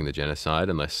stopping the genocide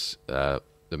unless the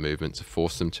movements have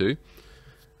forced them to.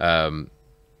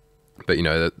 But you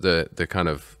know, the kind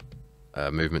of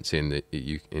movements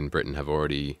in Britain have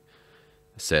already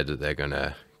said that they're going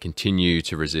to continue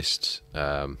to resist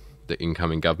the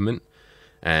incoming government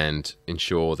and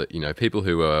ensure that, you know, people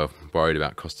who are worried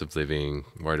about cost of living,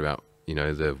 worried about, you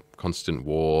know, the constant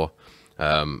war,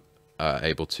 are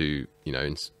able to, you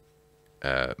know,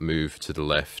 move to the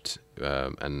left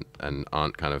and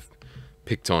aren't kind of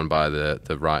picked on by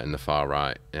the right and the far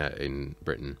right in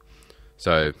Britain.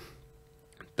 So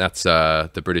that's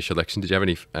the British election. Did you have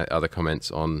any other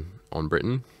comments on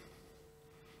Britain?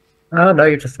 No,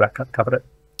 you just about covered it.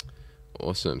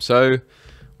 Awesome. So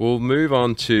we'll move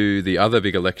on to the other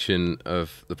big election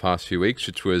of the past few weeks,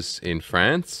 which was in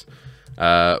France,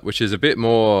 which is a bit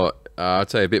more, I'd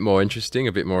say a bit more interesting,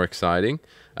 a bit more exciting.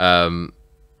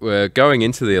 We're going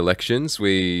into the elections.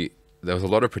 There was a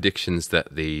lot of predictions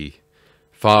that the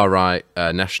far-right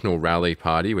National Rally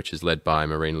Party, which is led by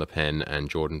Marine Le Pen and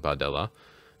Jordan Bardella,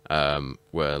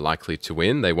 were likely to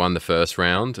win. They won the first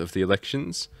round of the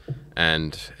elections,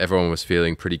 and everyone was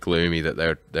feeling pretty gloomy that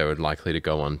they were likely to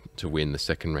go on to win the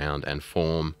second round and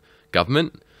form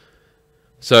government.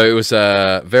 So it was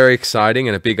very exciting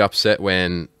and a big upset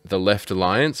when the Left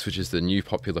Alliance, which is the New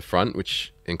Popular Front,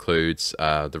 which includes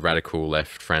the radical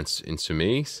left France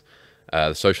Insoumise,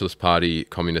 the Socialist Party,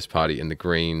 Communist Party, and the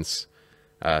Greens,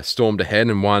 stormed ahead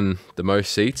and won the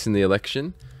most seats in the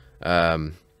election.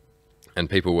 And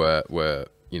people were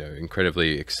you know,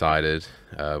 incredibly excited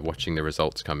watching the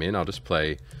results come in. I'll just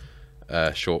play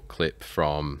a short clip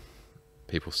from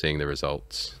people seeing the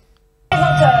results.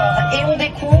 Et on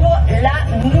découvre la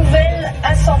nouvelle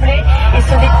assemblée et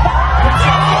ce n'est pas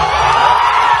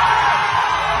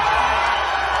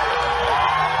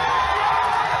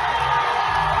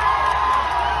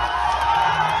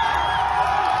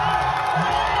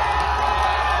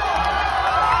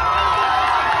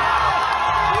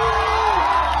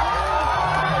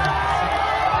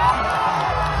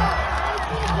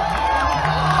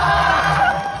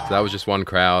So that was just one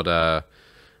crowd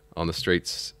on the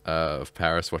streets of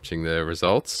Paris watching the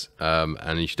results,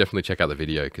 and you should definitely check out the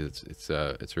video because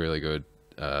it's really good.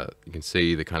 You can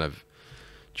see the kind of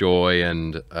joy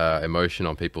and emotion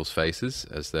on people's faces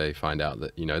as they find out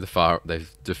that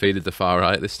they've defeated the far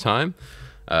right this time.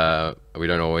 We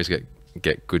don't always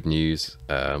get good news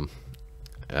on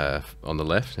the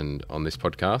left and on this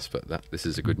podcast, but this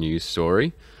is a good news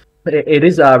story. It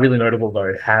is really notable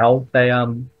though how they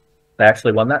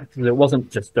actually won that, because it wasn't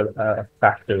just a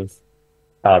fact of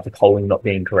the polling not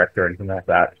being correct or anything like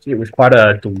that. It was quite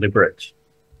a deliberate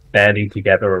banding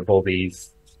together of all these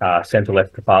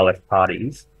centre-left to far-left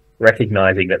parties,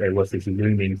 recognising that there was this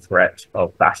looming threat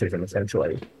of fascism,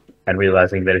 essentially, and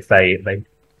realising that if they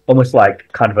almost like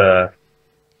kind of a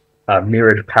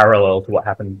mirrored parallel to what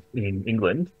happened in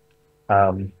England,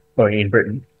 or in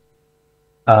Britain,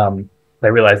 they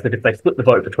realised that if they split the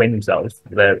vote between themselves,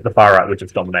 the far right would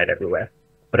just dominate everywhere.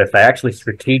 But if they actually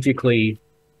strategically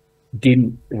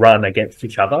didn't run against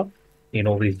each other in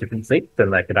all these different seats, then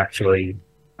they could actually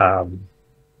have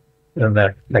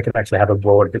a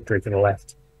broad victory to the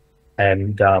left.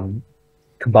 And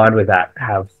combined with that,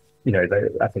 have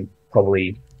I think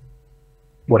probably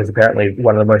what is apparently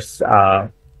one of the most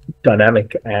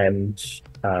dynamic and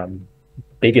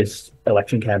biggest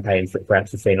election campaigns that France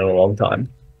has seen in a long time,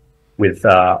 with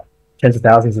tens of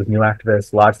thousands of new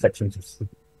activists, large sections of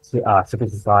civil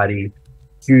society,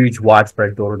 huge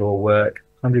widespread door-to-door work,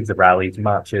 hundreds of rallies,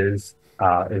 marches,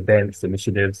 events,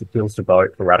 initiatives, appeals to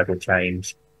vote for radical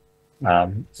change.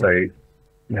 So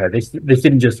this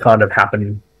didn't just kind of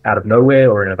happen out of nowhere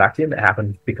or in a vacuum. It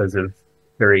happened because of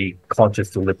very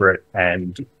conscious, deliberate,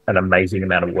 and an amazing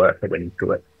amount of work that went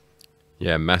into it.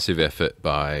 Yeah, massive effort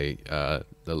by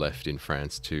the left in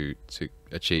France to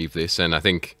achieve this, and I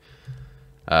think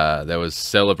there was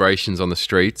celebrations on the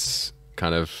streets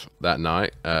kind of that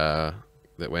night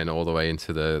that went all the way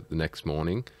into the next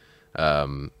morning,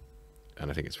 and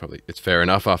I think it's fair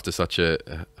enough after such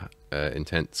a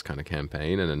intense kind of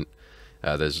campaign. And then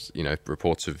there's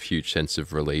reports of huge sense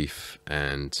of relief,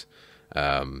 and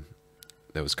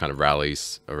there was kind of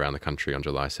rallies around the country on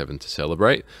July 7th to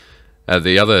celebrate.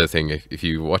 The other thing, if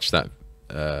you watch that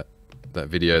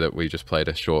video that we just played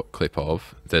a short clip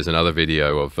of, there's another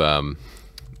video of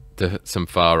some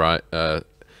far right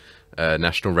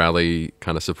National Rally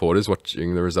kind of supporters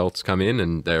watching the results come in,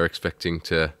 and they're expecting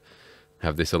to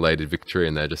have this elated victory,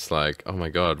 and they're just like, "Oh my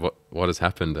God, what has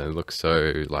happened?" And it looks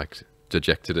so like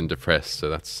dejected and depressed. So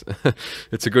that's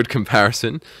it's a good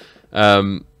comparison.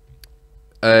 I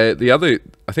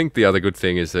think the other good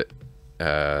thing is that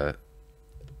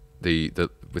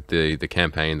with the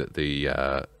campaign that the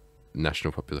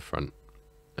National Popular Front,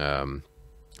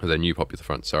 the New Popular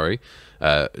Front,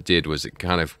 did, was it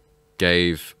kind of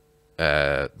gave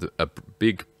a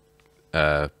big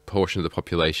portion of the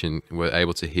population were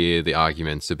able to hear the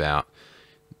arguments about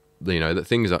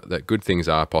that good things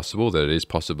are possible, that it is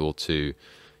possible to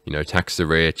tax the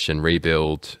rich and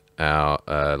rebuild our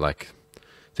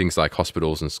things like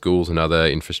hospitals and schools and other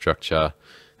infrastructure,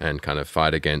 and kind of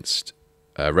fight against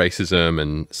racism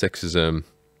and sexism,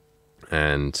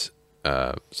 and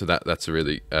so that's a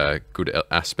really good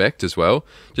aspect as well.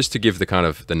 Just to give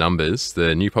the numbers,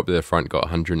 the New Popular Front got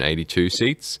 182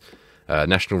 seats,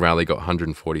 National Rally got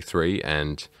 143,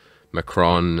 and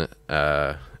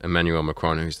Emmanuel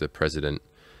Macron, who's the president,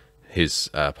 his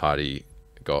party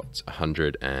got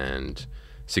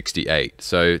 168.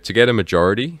 So to get a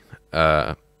majority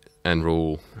and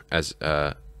rule as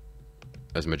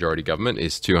majority government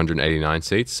is 289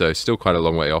 seats. So still quite a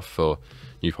long way off for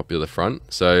New Popular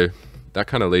Front. So that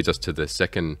kind of leads us to the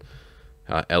second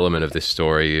element of this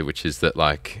story, which is that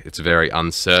it's a very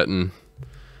uncertain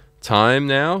time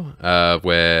now,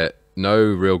 where no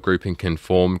real grouping can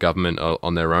form government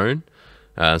on their own.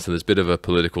 So there's a bit of a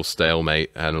political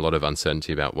stalemate and a lot of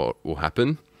uncertainty about what will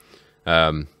happen.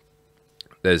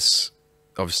 There's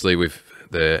obviously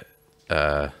the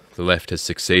left has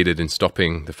succeeded in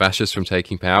stopping the fascists from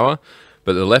taking power,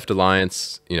 but the left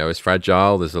alliance, is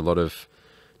fragile. There's a lot of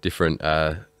different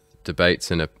debates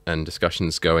and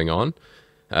discussions going on.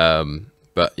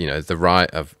 But the right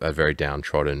are very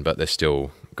downtrodden, but they've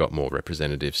still got more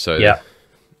representatives. So yeah.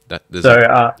 So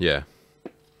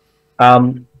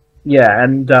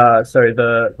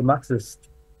the Marxist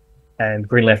and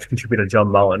Green Left contributor John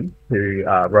Mullen, who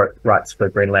writes for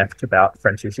Green Left about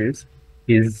French issues,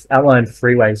 is outlined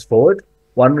 3 ways forward.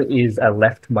 One is a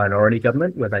left minority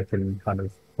government where they can kind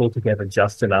of pull together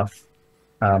just enough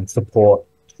support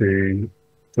to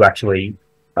actually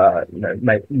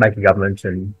make a government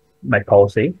and make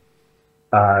policy.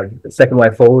 The second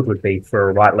way forward would be for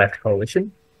a right-left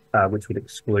coalition, which would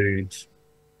exclude.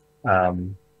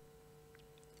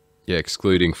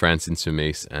 Excluding France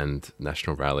Insoumise and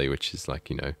National Rally, which is like,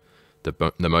 you know,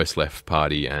 the most left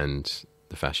party and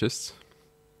the fascists.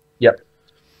 Yep.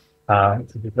 So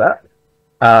do that.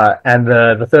 And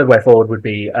the third way forward would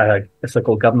be a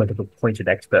so-called government of appointed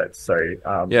experts. So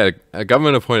a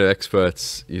government appointed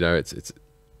experts. You know, it's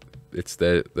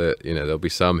the you know, there'll be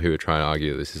some who are trying to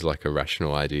argue that this is like a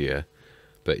rational idea,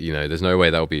 but you know, there's no way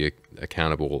they'll be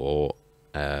accountable or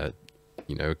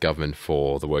you know, govern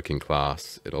for the working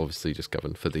class. It'll obviously just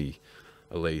govern for the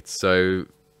elites. So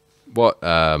what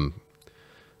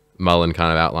Mullen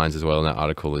kind of outlines as well in that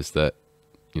article is that,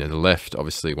 you know, the left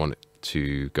obviously want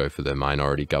to go for the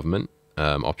minority government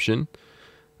option,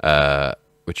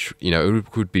 which, you know,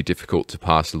 it would be difficult to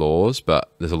pass laws, but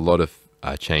there's a lot of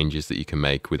changes that you can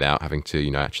make without having to,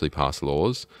 you know, actually pass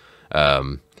laws.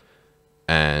 And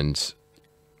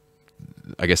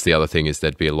I guess the other thing is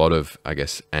there'd be a lot of, I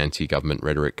guess, anti-government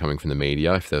rhetoric coming from the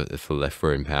media if the left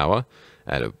were in power.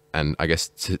 And I guess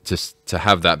to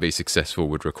have that be successful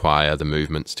would require the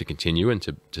movements to continue and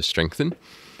to strengthen.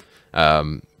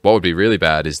 What would be really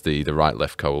bad is the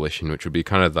right-left coalition, which would be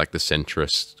kind of like the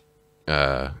centrist,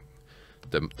 the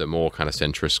more kind of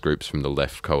centrist groups from the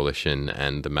left coalition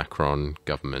and the Macron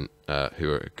government,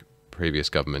 who are previous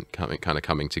government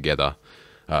coming together.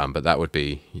 But that would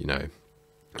be, you know,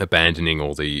 abandoning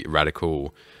all the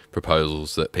radical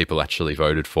proposals that people actually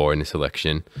voted for in this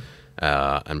election,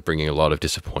 and bringing a lot of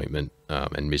disappointment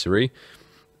and misery.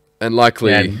 And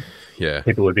likely,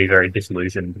 people would be very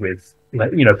disillusioned with,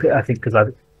 you know, I think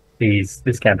because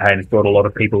this campaign has brought a lot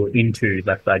of people into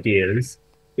left ideas.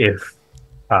 If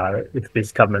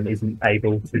this government isn't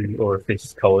able to, or if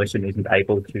this coalition isn't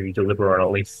able to deliver on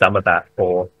at least some of that,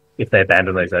 or if they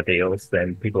abandon those ideals,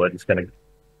 then people are just going to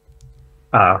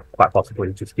quite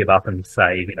possibly just give up and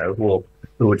say, you know, well,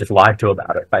 we were just lied to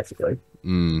about it, basically.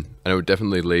 And it would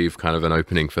definitely leave kind of an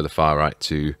opening for the far right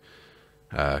to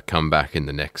come back in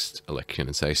the next election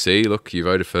and say, see, look, you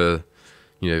voted for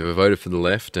the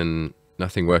left and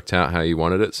nothing worked out how you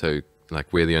wanted it. So,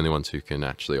 like, we're the only ones who can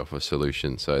actually offer a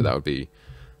solution. So that would be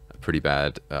a pretty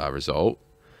bad result.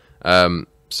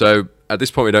 So at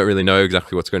this point, we don't really know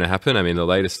exactly what's going to happen. I mean, the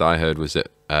latest I heard was that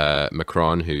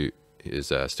Macron, who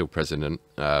is still president,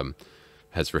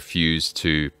 has refused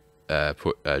to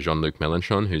put Jean-Luc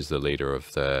Mélenchon, who's the leader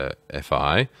of the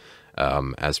FI,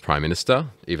 as prime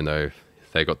minister, even though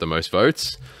they got the most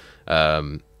votes.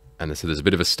 And so there's a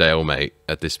bit of a stalemate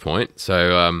at this point.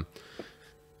 So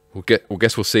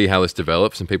we'll see how this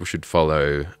develops, and people should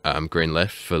follow Green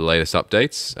Left for the latest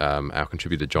updates. Our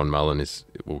contributor John Mullen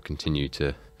will continue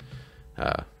to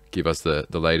give us the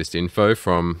latest info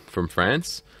from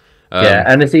France.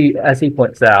 And as he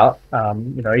points out,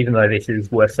 you know, even though this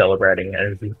is worth celebrating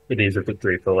as it is a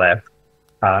victory for the left,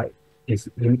 he's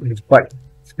quite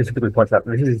specifically points out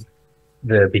that this is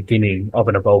the beginning of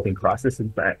an evolving crisis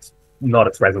in France, not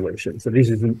its resolution. So this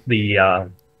isn't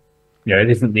this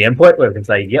isn't the endpoint where we can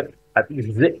say, yep, this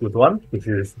is it, we've won. This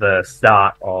is the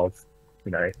start of,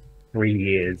 you know, 3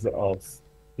 years of,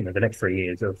 you know, the next 3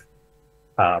 years of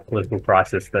political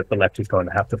crisis that the left is going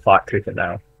to have to fight tooth and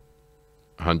nail.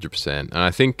 100%. And I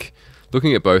think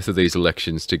looking at both of these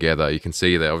elections together, you can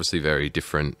see they're obviously very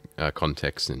different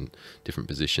contexts and different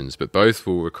positions, but both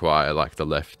will require, like, the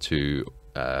left to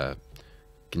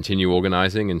continue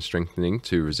organizing and strengthening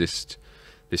to resist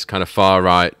this kind of far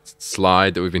right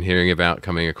slide that we've been hearing about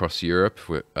coming across Europe,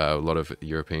 with a lot of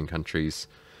European countries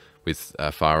with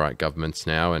far right governments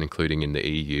now, and including in the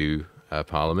EU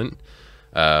Parliament.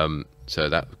 So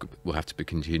that will have to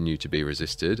continue to be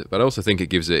resisted. But I also think it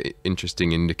gives an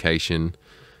interesting indication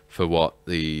for what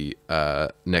the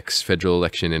next federal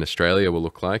election in Australia will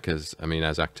look like. As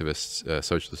activists,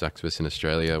 socialist activists in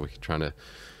Australia, we're trying to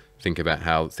think about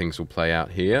how things will play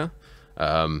out here.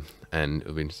 And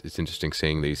it's interesting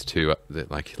seeing these two,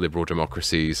 like, liberal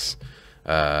democracies,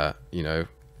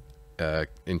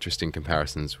 interesting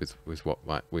comparisons with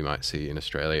what we might see in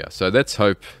Australia. So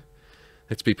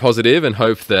let's be positive and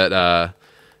hope that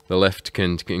the left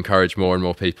can encourage more and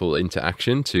more people into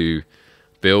action to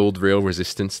build real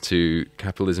resistance to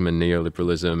capitalism and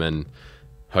neoliberalism, and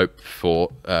hope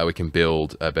for we can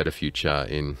build a better future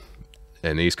in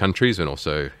these countries and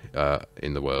also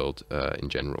in the world in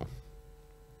general.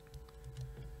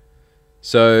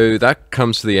 So that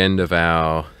comes to the end of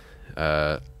our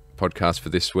podcast for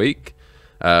this week.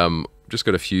 Just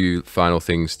got a few final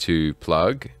things to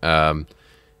plug.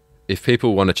 If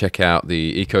people want to check out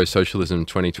the Eco-Socialism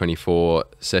 2024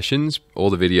 sessions, all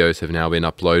the videos have now been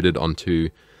uploaded onto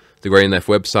the Green Left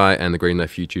website and the Green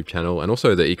Left YouTube channel, and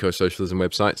also the Eco-Socialism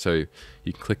website. So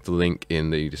you can click the link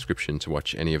in the description to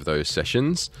watch any of those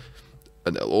sessions.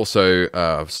 And they'll also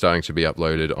starting to be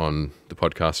uploaded on the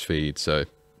podcast feed. So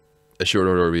there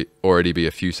should already be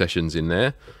a few sessions in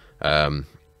there. And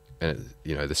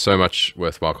you know, there's so much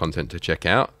worthwhile content to check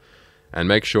out. And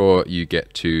make sure you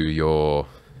get to your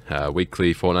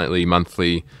weekly, fortnightly,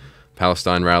 monthly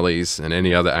Palestine rallies and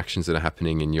any other actions that are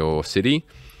happening in your city.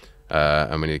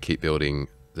 And we need to keep building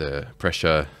the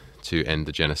pressure to end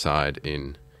the genocide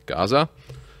in Gaza.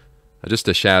 Just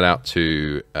a shout out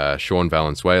to Sean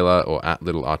Valenzuela, or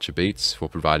 @LittleArcherBeats, for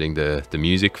providing the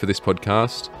music for this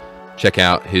podcast. Check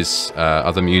out his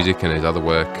other music and his other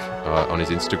work on his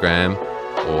Instagram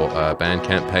or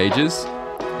Bandcamp pages.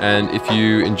 And if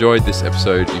you enjoyed this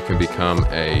episode, you can become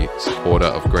a supporter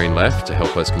of Green Left to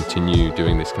help us continue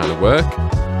doing this kind of work.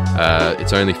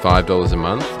 It's only $5 a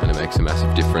month, and it makes a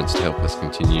massive difference to help us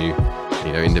continue.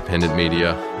 You know, independent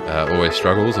media always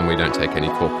struggles, and we don't take any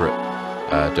corporate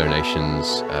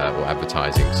donations or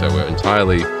advertising. So we're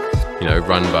entirely, you know,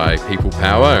 run by people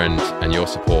power, and your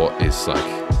support is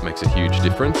makes a huge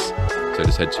difference. So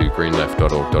just head to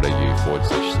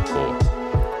greenleft.org.au/support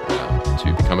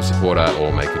to become a supporter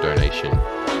or make a donation.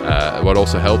 What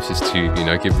also helps is to, you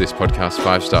know, give this podcast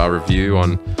 5-star review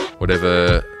on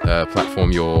whatever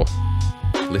platform you're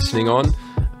listening on,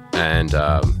 and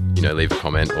you know, leave a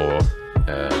comment or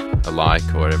a like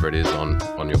or whatever it is on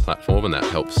your platform, and that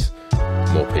helps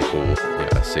more people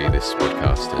see this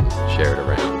podcast and share it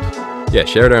around. Yeah,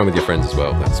 share it around with your friends as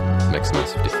well. That makes a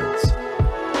massive difference.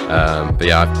 But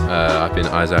yeah, I've been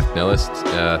Isaac Nellist.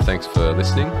 Thanks for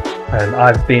listening. And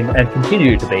I've been and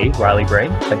continue to be Riley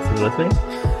Breen. Thanks for listening.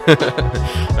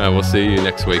 We'll see you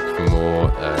next week for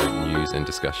more news and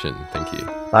discussion. Thank you.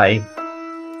 Bye.